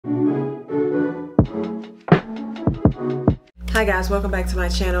Hi guys, welcome back to my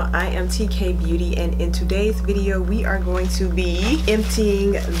channel. I am TK Beauty, and in today's video we are going to be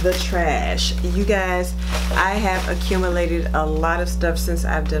emptying the trash. You guys, I have accumulated a lot of stuff since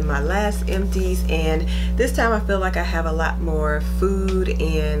I've done my last empties, and this time I feel like I have a lot more food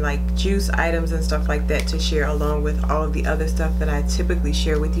and like juice items and stuff like that to share, along with all of the other stuff that I typically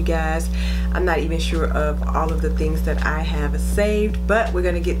share with you guys. I'm not even sure of all of the things that I have saved, but we're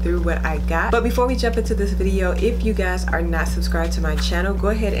gonna get through what I got. But before we jump into this video, if you guys are not subscribed to my channel, go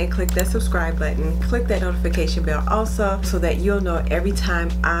ahead and click that subscribe button, click that notification bell also, so that you'll know every time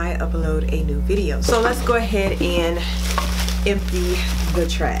I upload a new video. So let's go ahead and empty the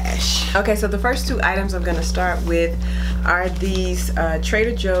trash. Okay, so the first two items I'm gonna start with are these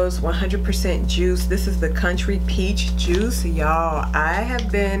Trader Joe's 100% juice. This is the Country Peach juice. Y'all, I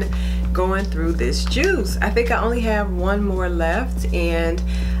have been going through this juice. I think I only have one more left, and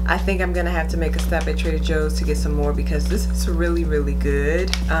I think I'm gonna have to make a stop at Trader Joe's to get some more because this is really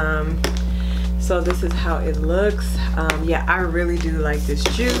good. So this is how it looks. Yeah, I really do like this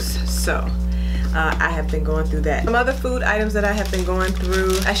juice, so I have been going through that. Some other food items that I have been going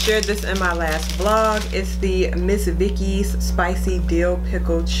through, I shared this in my last vlog. It's the Miss Vicky's spicy dill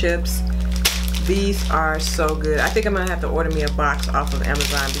pickle chips. These are so good. I think I'm gonna have to order me a box off of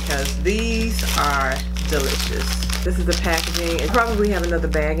Amazon because these are delicious. This is the packaging. I probably have another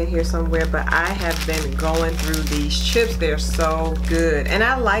bag in here somewhere, but I have been going through these chips. They're so good. And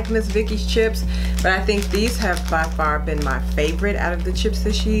I like Miss Vicky's chips, but I think these have by far been my favorite out of the chips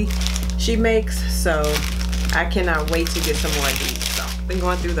that she makes. So I cannot wait to get some more of these. So been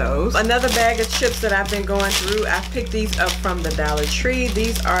going through those. Another bag of chips that I've been going through, I picked these up from the Dollar Tree.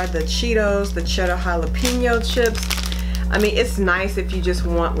 These are the Cheetos, the cheddar jalapeno chips. I mean, it's nice if you just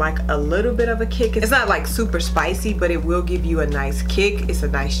want like a little bit of a kick. It's not like super spicy, but it will give you a nice kick. It's a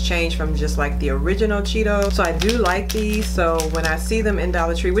nice change from just like the original Cheetos. So I do like these. So when I see them in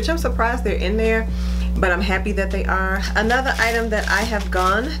Dollar Tree, which I'm surprised they're in there, but I'm happy that they are. Another item that I have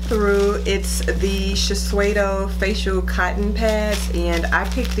gone through, it's the Shiseido facial cotton pads, and I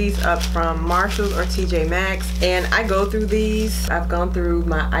picked these up from Marshalls or TJ Maxx, and I go through these. I've gone through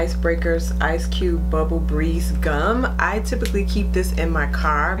my Icebreakers Ice Cube Bubble Breeze gum. I typically keep this in my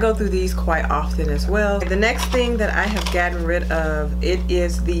car. I go through these quite often as well. The next thing that I have gotten rid of, it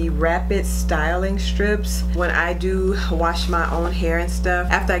is the Rapid Styling Strips. When I do wash my own hair and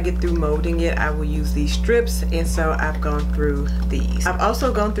stuff, after I get through molding it, I will use these strips, and so I've gone through these. I've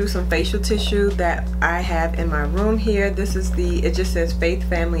also gone through some facial tissue that I have in my room here. This is it just says Faith,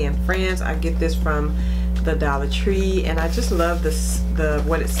 Family, and Friends. I get this from the Dollar Tree, and I just love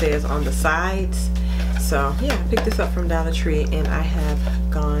what it says on the sides. So yeah, I picked this up from Dollar Tree, and I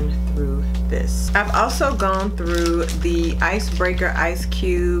have gone through this. I've also gone through the Icebreaker Ice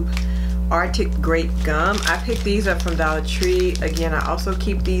Cube Arctic Grape Gum. I picked these up from Dollar Tree. Again, I also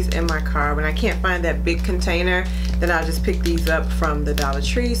keep these in my car. When I can't find that big container, then I'll just pick these up from the Dollar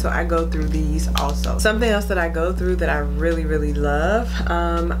Tree. So I go through these also. Something else that I go through that I really love,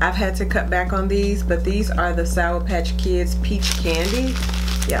 I've had to cut back on these, but these are the Sour Patch Kids Peach Candy.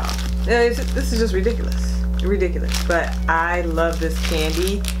 Y'all, this is just ridiculous, but I love this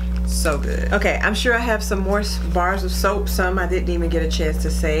candy. So good. Okay, I'm sure I have some more bars of soap. Some I didn't even get a chance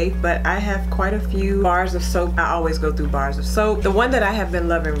to save, but I have quite a few bars of soap. I always go through bars of soap. The one that I have been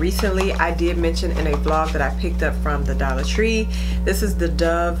loving recently, I did mention in a vlog that I picked up from the Dollar Tree. This is the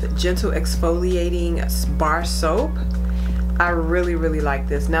Dove Gentle Exfoliating Bar Soap. I really like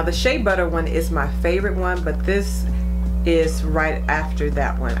this. Now the Shea Butter one is my favorite one, but this is right after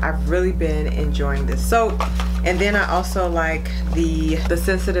that one. I've really been enjoying this soap. And then I also like the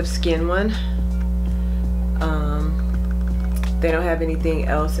sensitive skin one. They don't have anything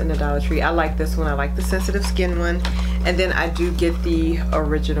else in the Dollar Tree. I like this one. I like the sensitive skin one. And then I do get the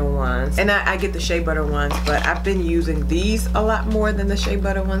original ones. And I get the Shea Butter ones, but I've been using these a lot more than the Shea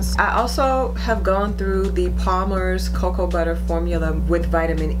Butter ones. I also have gone through the Palmer's Cocoa Butter Formula with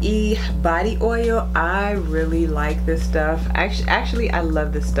Vitamin E Body Oil. I really like this stuff. Actually, I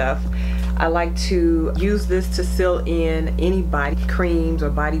love this stuff. I like to use this to seal in any body creams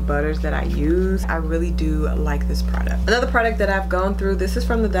or body butters that I use. I really do like this product. Another product that I've gone through, this is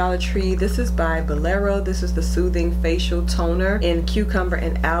from the Dollar Tree. This is by Bolero. This is the Soothing Facial Toner in cucumber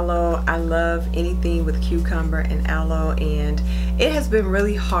and aloe. I love anything with cucumber and aloe, and it has been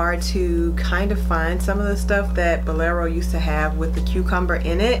really hard to kind of find some of the stuff that Bolero used to have with the cucumber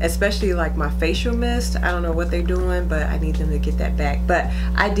in it, especially like my facial mist. I don't know what they're doing, but I need them to get that back. But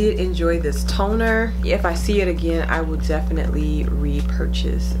I did enjoy this toner. If I see it again, I will definitely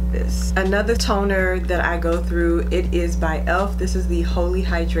repurchase this. Another toner that I go through, it is by e.l.f. This is the Holy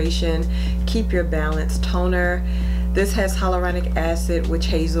Hydration Keep Your Balance Toner. This has hyaluronic acid, witch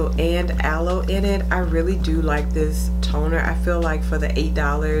hazel, and aloe in it. I really do like this toner. I feel like for the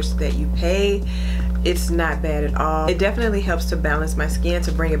 $8 that you pay, it's not bad at all. It definitely helps to balance my skin,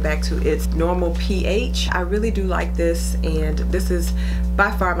 to bring it back to its normal pH. I really do like this, and this is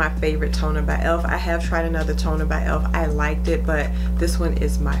by far my favorite toner by e.l.f. I have tried another toner by e.l.f. I liked it, but this one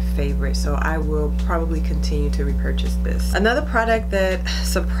is my favorite, so I will probably continue to repurchase this. Another product that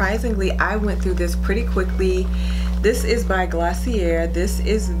surprisingly I went through this pretty quickly. This is by Glossier. This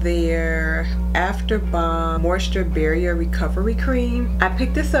is their After Balm Moisture Barrier Recovery Cream. I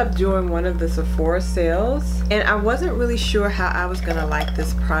picked this up during one of the Sephora sales, and I wasn't really sure how I was gonna like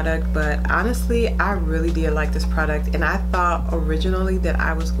this product, but honestly, I really did like this product, and I thought originally that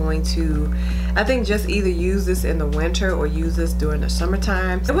I was going to, I think, just either use this in the winter or use this during the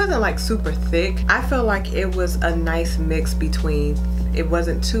summertime. It wasn't like super thick. I felt like it was a nice mix between, it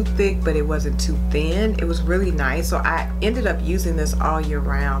wasn't too thick, but it wasn't too thin. It was really nice, so I ended up using this all year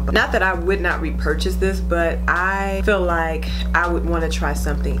round. Not that I would not repurchase this, but I feel like I would want to try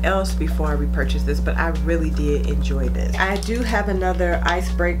something else before I repurchase this, but I really did enjoy this. I do have another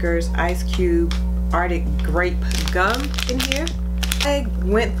Icebreakers Ice Cube Arctic Grape Gum in here. I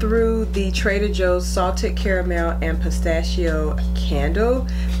went through the Trader Joe's Salted Caramel and Pistachio Candle.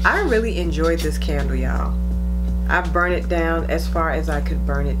 I really enjoyed this candle, y'all. I burned it down as far as I could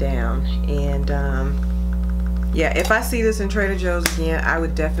burn it down, and yeah, if I see this in Trader Joe's again, I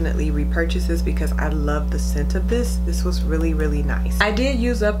would definitely repurchase this because I love the scent of this. This was really, really nice. I did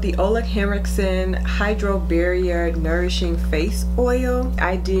use up the Ole Henriksen Hydro Barrier Nourishing Face Oil.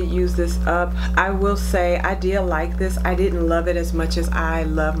 I did use this up. I will say I did like this. I didn't love it as much as I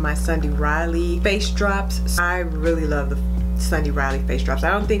love my Sunday Riley face drops. I really love the Sunday Riley face drops.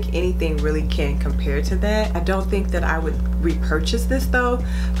 I don't think anything really can compare to that. I don't think that I would repurchase this though,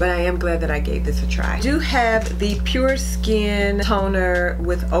 but I am glad that I gave this a try. I do have the Pure Skin Toner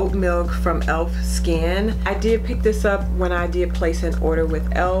with Oat Milk from e.l.f. Skin. I did pick this up when I did place an order with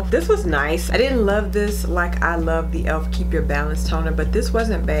e.l.f. This was nice. I didn't love this like I love the e.l.f. Keep Your Balance Toner, but this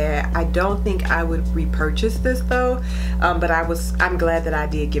wasn't bad. I don't think I would repurchase this though, but I'm glad that I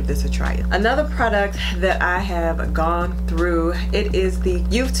did give this a try. Another product that I have gone through, it is the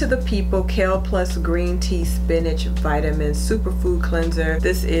Youth to the People Kale Plus Green Tea Spinach Vitamin Superfood Cleanser.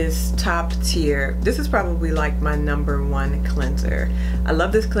 This is top tier. This is probably like my #1 cleanser. I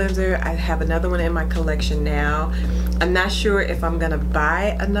love this cleanser. I have another one in my collection now. I'm not sure if I'm gonna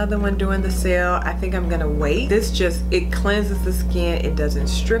buy another one during the sale. I think I'm gonna wait. This just, it cleanses the skin. It doesn't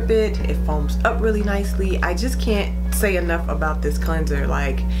strip it. It foams up really nicely. I just can't say enough about this cleanser.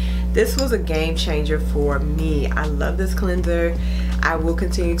 Like, this was a game changer for me. I love this cleanser. I will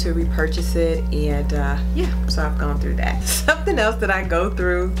continue to repurchase it, and yeah, so I've gone through that. Something else that I go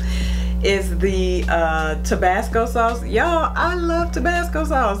through is the Tabasco sauce. Y'all, I love Tabasco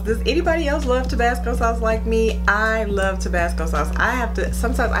sauce. Does anybody else love Tabasco sauce like me? I love Tabasco sauce.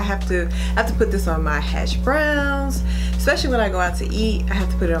 Sometimes I have to put this on my hash browns, especially when I go out to eat. I have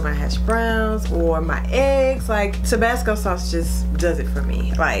to put it on my hash browns or my eggs. Like, Tabasco sauce just does it for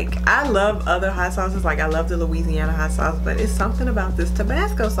me. Like, I love other hot sauces, like I love the Louisiana hot sauce, but it's something about this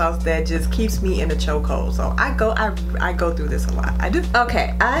Tabasco sauce that just keeps me in a chokehold. So I go through this a lot. I do.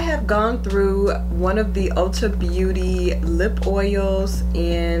 Okay, I have gone through one of the Ulta Beauty lip oils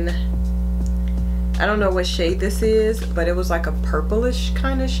in, I don't know what shade this is, but it was like a purplish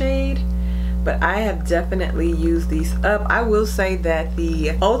kind of shade. But I have definitely used these up. I will say that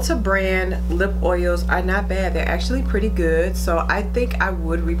the Ulta brand lip oils are not bad. They're actually pretty good. So I think I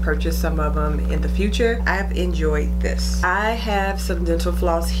would repurchase some of them in the future. I've enjoyed this. I have some dental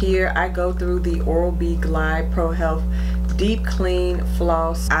floss here. I go through the Oral-B Glide Pro Health Deep Clean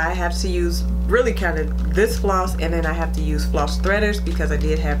Floss. I have to use really kind of this floss, and then I have to use floss threaders because I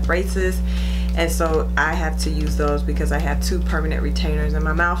did have braces, and so I have to use those because I have 2 permanent retainers in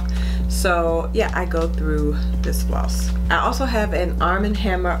my mouth. So yeah, I go through this floss. I also have an Arm &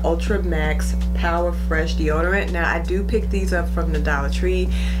 Hammer Ultra Max Power Fresh deodorant. Now, I do pick these up from the Dollar Tree.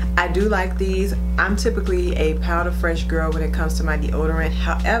 I do like these. I'm typically a Powder Fresh girl when it comes to my deodorant.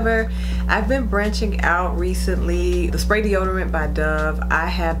 However, I've been branching out recently. The spray deodorant by Dove, I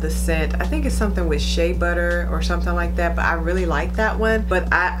have the scent, I think it's something with shea butter or something like that, but I really like that one. But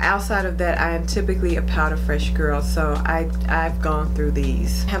outside of that, I am typically a Powder Fresh girl, so I've gone through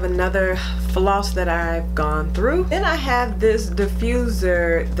these. I have another floss that I've gone through. Then I have this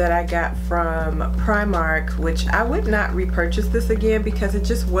diffuser that I got from Primark, which I would not repurchase this again because it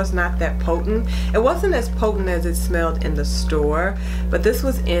just was not that potent. It wasn't as potent as it smelled in the store, but this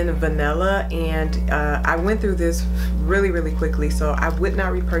was in vanilla, and I went through this really quickly, so I would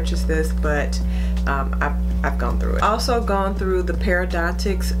not repurchase this, but I've gone through it. Also gone through the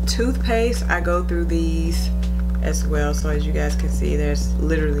Parodontics toothpaste. I go through these as well, so as you guys can see, there's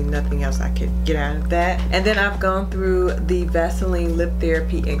literally nothing else I could get out of that. And then I've gone through the Vaseline Lip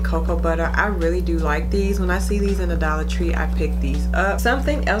Therapy and Cocoa Butter. I really do like these. When I see these in the Dollar Tree, I pick these up.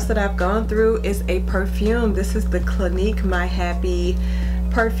 Something else that I've gone through is a perfume. This is the Clinique My Happy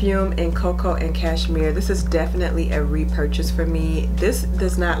perfume in cocoa and cashmere. This is definitely a repurchase for me. This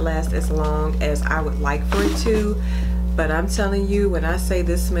does not last as long as I would like for it to, but I'm telling you, when I say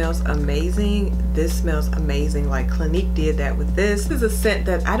this smells amazing, this smells amazing. Like Clinique did that with this. This is a scent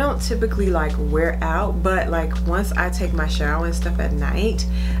that I don't typically like wear out, but like once I take my shower and stuff at night,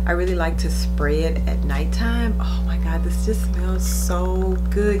 I really like to spray it at nighttime. Oh my god, this just smells so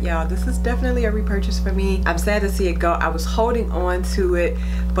good, y'all. This is definitely a repurchase for me. I'm sad to see it go. I was holding on to it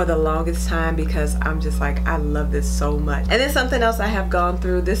for the longest time because I'm just like, I love this so much. And then something else I have gone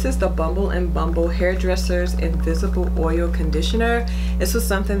through, this is the Bumble and Bumble Hairdresser's Invisible Oil Conditioner. This was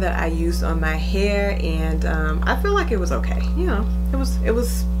something that I used on my hair, and I feel like it was okay. You know, it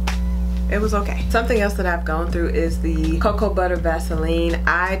was okay. Something else that I've gone through is the Cocoa Butter Vaseline.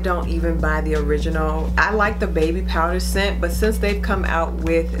 I don't even buy the original. I like the baby powder scent, but since they've come out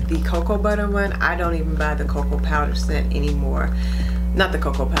with the cocoa butter one, I don't even buy the cocoa powder scent anymore. Not the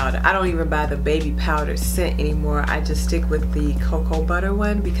cocoa powder. I don't even buy the baby powder scent anymore. I just stick with the cocoa butter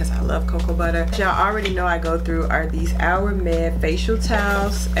one because I love cocoa butter. Y'all already know I go through are these Our Med facial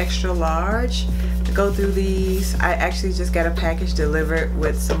towels, extra large. I go through these. I actually just got a package delivered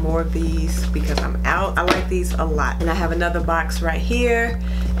with some more of these because I'm out. I like these a lot. And I have another box right here,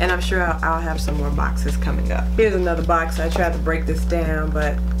 and I'm sure I'll have some more boxes coming up. Here's another box. I tried to break this down,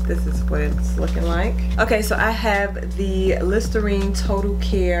 but this is what it's looking like. Okay, so I have the Listerine Total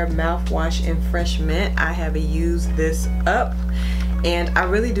Care mouthwash in Fresh Mint. I have used this up, and I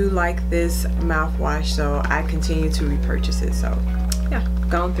really do like this mouthwash, so I continue to repurchase it. So yeah,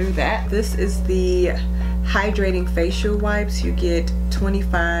 gone through that. This is the hydrating facial wipes. You get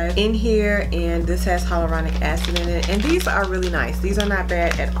 25 in here, and this has hyaluronic acid in it, and these are really nice. These are not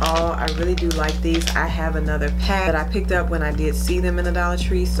bad at all. I really do like these. I have another pack that I picked up when I did see them in the Dollar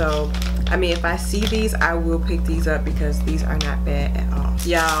Tree, so I mean, if I see these, I will pick these up because these are not bad at all.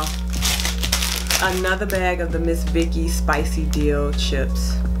 Y'all, another bag of the Miss Vicky Spicy Dill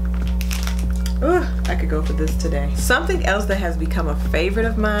chips. Ugh, I could go for this today. Something else that has become a favorite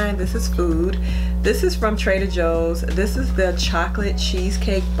of mine, this is food. This is from Trader Joe's. This is the chocolate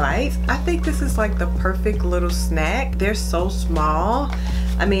cheesecake bites. I think this is like the perfect little snack. They're so small.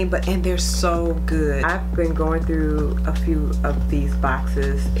 I mean, and they're so good. I've been going through a few of these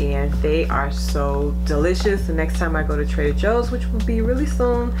boxes, and they are so delicious. The next time I go to Trader Joe's, which will be really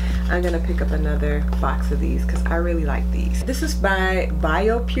soon, I'm gonna pick up another box of these because I really like these. This is by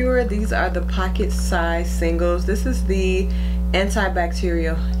BioPure. These are the pocket size singles. This is the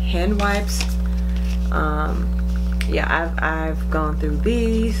antibacterial hand wipes. Yeah, I've gone through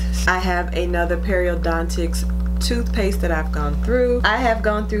these. I have another Periodontics toothpaste that I've gone through. I have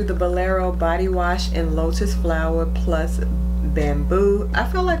gone through the Bolero body wash in Lotus Flower plus Bamboo. I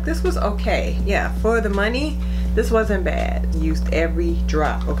feel like this was okay. Yeah, for the money, this wasn't bad. Used every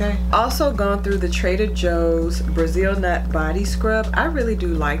drop, okay? Also gone through the Trader Joe's Brazil Nut Body Scrub. I really do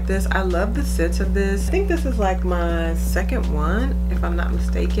like this. I love the scent of this. I think this is like my second one, if I'm not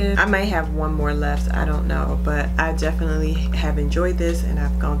mistaken. I may have one more left, I don't know, but I definitely have enjoyed this, and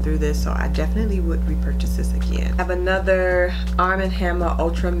I've gone through this, so I definitely would repurchase this again. I have another Arm & Hammer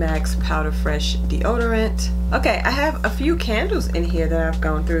Ultra Max Powder Fresh deodorant. Okay, I have a few candles in here that I've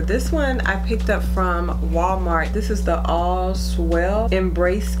gone through. This one I picked up from Walmart. This is the All Swell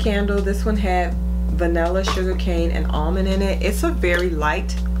Embrace candle. This one had vanilla, sugarcane, and almond in it. It's a very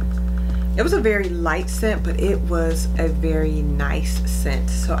light, it was a very light scent, but it was a very nice scent.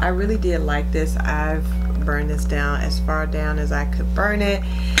 So I really did like this. I've burned this down as far down as I could burn it.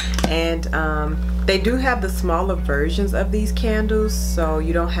 And they do have the smaller versions of these candles, so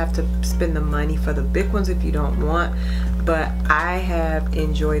you don't have to spend the money for the big ones if you don't want, but I have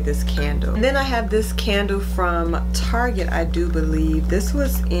enjoyed this candle. And then I have this candle from Target, I do believe. This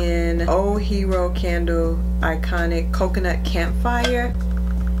was in Old Hero Candle Iconic Coconut Campfire.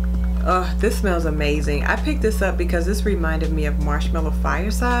 Oh, this smells amazing. I picked this up because this reminded me of Marshmallow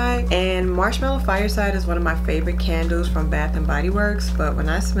Fireside, and Marshmallow Fireside is one of my favorite candles from Bath & Body Works, but when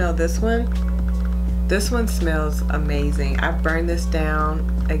I smell this one smells amazing. I burned this down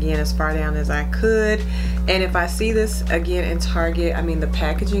again as far down as I could, and if I see this again in Target, I mean, the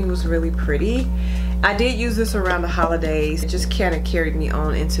packaging was really pretty, I did use this around the holidays. It just kind of carried me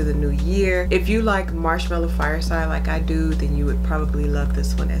on into the new year. If you like Marshmallow Fireside like I do, then you would probably love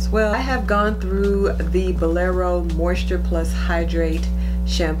this one as well. I have gone through the Bolero Moisture Plus Hydrate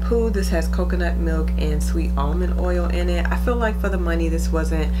shampoo. This has coconut milk and sweet almond oil in it. I feel like for the money, this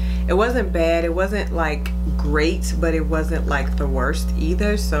wasn't bad. It wasn't like great, but it wasn't like the worst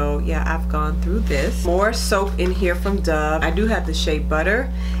either. So yeah, I've gone through this. More soap in here from Dove. I do have the Shea Butter,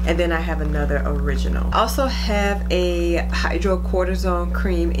 and then I have another original. Also have a hydrocortisone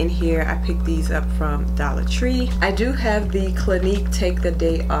cream in here. I picked these up from Dollar Tree. I do have the Clinique Take the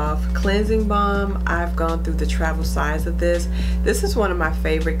Day Off cleansing balm. I've gone through the travel size of this. This is one of my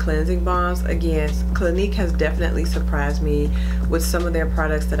favorite cleansing balms. Again, Clinique has definitely surprised me with some of their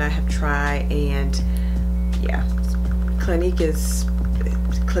products that I have tried, and yeah, Clinique is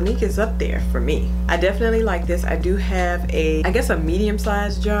up there for me. I definitely like this. I do have I guess a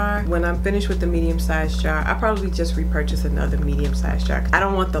medium-sized jar. When I'm finished with the medium-sized jar, I'll probably just repurchase another medium-sized jar. I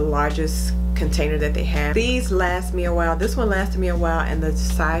don't want the largest container that they have. These last me a while. This one lasted me a while, and the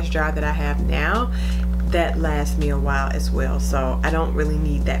size jar that I have now, that lasts me a while as well, so I don't really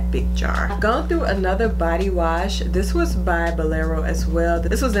need that big jar. I've gone through another body wash. This was by Bolero as well.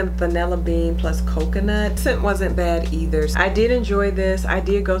 This was in vanilla bean plus coconut. Scent wasn't bad either. I did enjoy this. I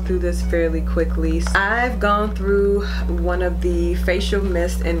did go through this fairly quickly. I've gone through one of the facial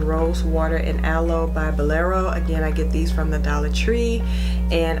mist in rose water and aloe by Bolero. Again, I get these from the Dollar Tree,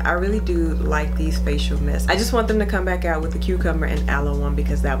 and I really do like these facial mists. I just want them to come back out with the cucumber and aloe one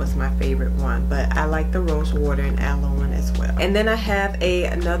because that was my favorite one, but I like the rose water and aloe one as well. And then I have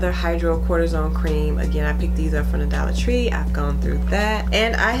another hydrocortisone cream. Again, I picked these up from the Dollar Tree. I've gone through that,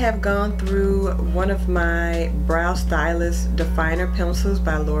 and I have gone through one of my brow stylist definer pencils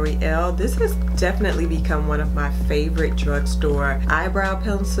by L'Oreal. This has definitely become one of my favorite drugstore eyebrow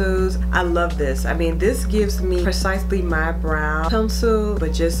pencils. I love this. I mean, this gives me precisely my brow pencil,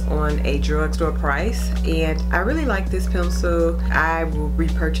 but just on a drugstore price, and I really like this pencil. I will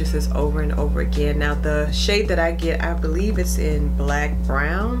repurchase this over and over again. Now the shade that I get, I believe it's in black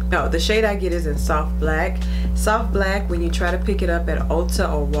brown. No, the shade I get is in soft black. Soft black, when you try to pick it up at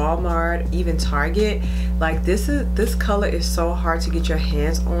Ulta or Walmart, even Target, like this color is so hard to get your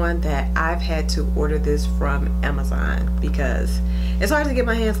hands on that I've had to order this from Amazon because it's hard to get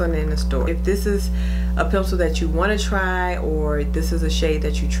my hands on it in the store. If this is a pencil that you want to try, or this is a shade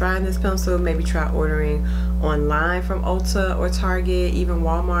that you try in this pencil, maybe try ordering online from Ulta or Target, even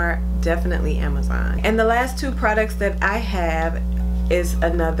Walmart, definitely Amazon. And the last two products that I have is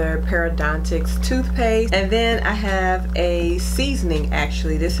another Parodontics toothpaste, and then I have a seasoning.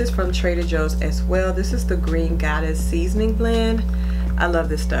 Actually, this is from Trader Joe's as well. This is the Green Goddess seasoning blend. I love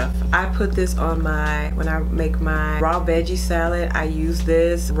this stuff. I put this on when I make my raw veggie salad. I use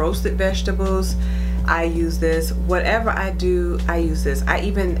this. Roasted vegetables, I use this. Whatever I do, I use this. I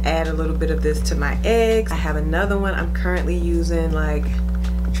even add a little bit of this to my eggs. I have another one I'm currently using, like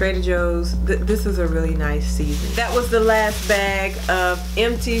Trader Joe's. This is a really nice seasoning. That was the last bag of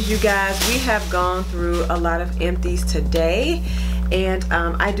Empties, you guys. We have gone through a lot of Empties today, and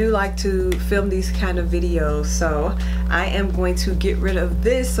I do like to film these kind of videos, so I am going to get rid of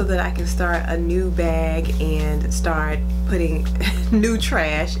this so that I can start a new bag and start putting new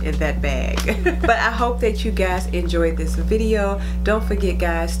trash in that bag. But I hope that you guys enjoyed this video. Don't forget,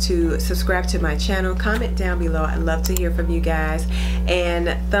 guys, to subscribe to my channel, comment down below. I'd love to hear from you guys,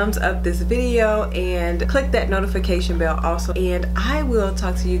 and thumbs up this video and click that notification bell also, and I will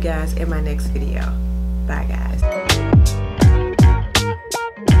talk to you guys in my next video. Bye, guys.